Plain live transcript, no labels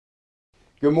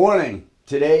Good morning.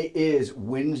 Today is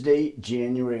Wednesday,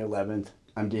 January 11th.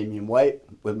 I'm Damian White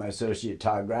with my associate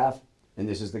Todd Graff, and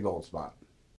this is the Gold Spot.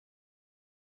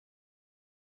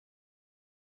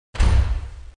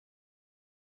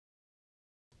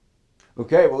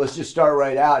 Okay, well, let's just start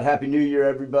right out. Happy New Year,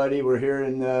 everybody. We're here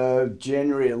in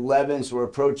January 11th, so we're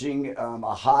approaching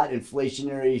a hot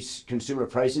inflationary consumer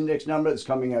price index number that's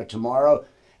coming out tomorrow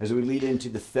as we lead into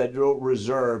the Federal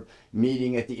Reserve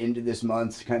meeting at the end of this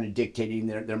month, kind of dictating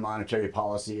their monetary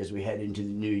policy as we head into the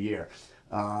new year.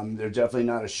 There's definitely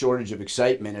not a shortage of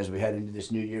excitement as we head into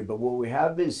this new year, but what we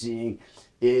have been seeing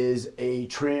is a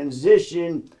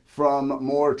transition from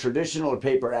more traditional or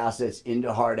paper assets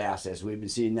into hard assets. We've been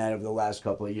seeing that over the last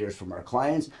couple of years from our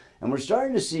clients, and we're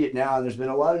starting to see it now. And there's been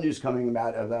a lot of news coming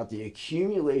about the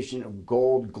accumulation of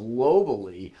gold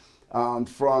globally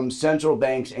from central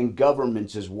banks and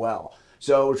governments as well.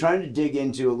 So we're trying to dig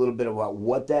into a little bit about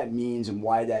what that means and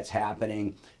why that's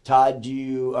happening. Todd, do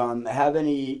you have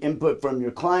any input from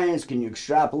your clients? Can you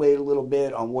extrapolate a little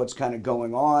bit on what's kind of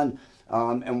going on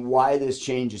and why this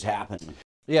change is happening?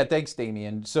 Yeah, thanks,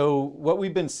 Damian. So what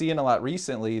we've been seeing a lot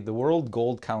recently, the World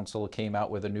Gold Council came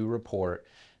out with a new report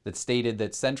that stated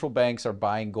that central banks are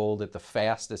buying gold at the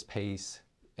fastest pace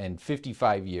in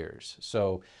 55 years.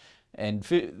 So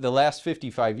the last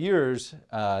 55 years,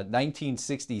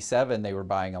 1967, they were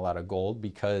buying a lot of gold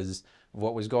because of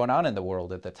what was going on in the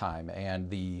world at the time. And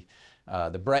the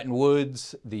Bretton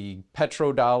Woods, the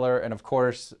petrodollar, and of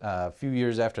course, a few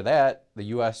years after that, the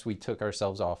US, we took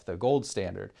ourselves off the gold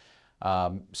standard.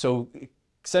 So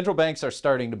central banks are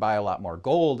starting to buy a lot more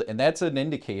gold, and that's an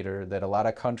indicator that a lot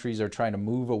of countries are trying to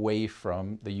move away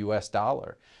from the US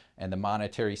dollar and the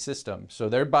monetary system. So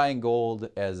they're buying gold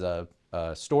as a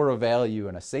store of value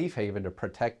and a safe haven to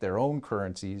protect their own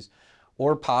currencies,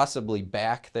 or possibly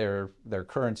back their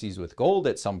currencies with gold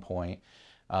at some point.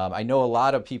 I know a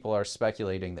lot of people are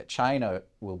speculating that China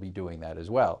will be doing that as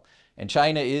well. And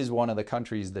China is one of the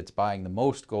countries that's buying the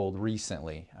most gold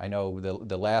recently. I know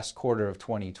the last quarter of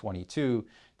 2022,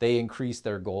 they increased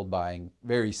their gold buying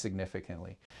very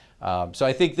significantly. So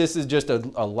I think this is just a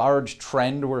large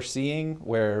trend we're seeing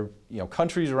where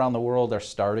countries around the world are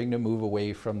starting to move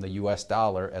away from the US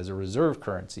dollar as a reserve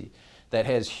currency. That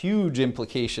has huge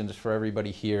implications for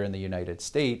everybody here in the United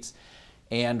States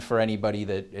and for anybody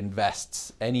that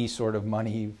invests any sort of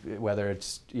money, whether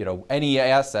it's any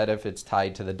asset, if it's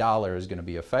tied to the dollar, is going to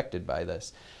be affected by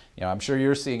this. I'm sure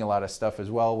you're seeing a lot of stuff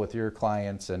as well with your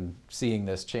clients and seeing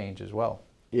this change as well.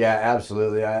 Yeah,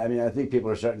 absolutely. I mean, I think people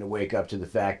are starting to wake up to the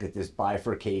fact that this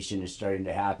bifurcation is starting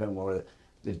to happen where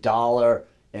the dollar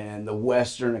and the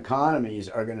Western economies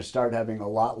are going to start having a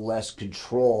lot less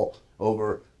control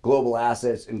over global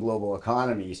assets and global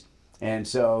economies. And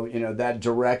so, that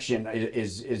direction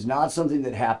is not something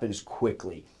that happens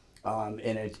quickly. And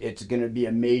it's going to be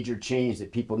a major change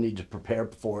that people need to prepare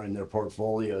for in their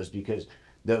portfolios, because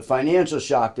the financial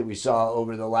shock that we saw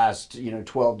over the last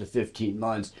 12 to 15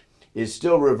 months is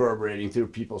still reverberating through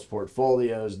people's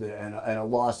portfolios, and a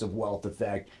loss of wealth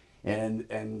effect. And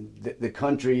the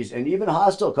countries, and even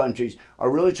hostile countries, are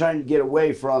really trying to get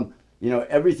away from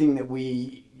everything that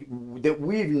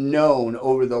we've known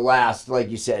over the last, like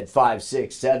you said, 5,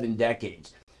 6, 7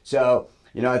 decades. So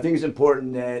I think it's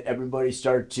important that everybody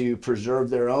start to preserve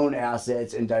their own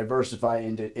assets and diversify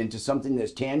into something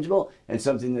that's tangible and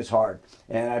something that's hard.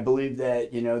 And I believe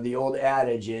that the old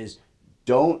adage is,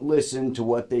 don't listen to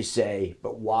what they say,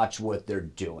 but watch what they're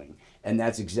doing. And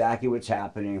that's exactly what's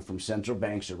happening from central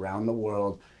banks around the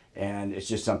world. And it's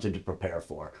just something to prepare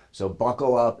for. So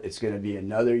buckle up. It's going to be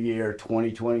another year,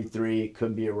 2023. It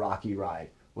could be a rocky ride.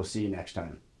 We'll see you next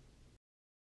time.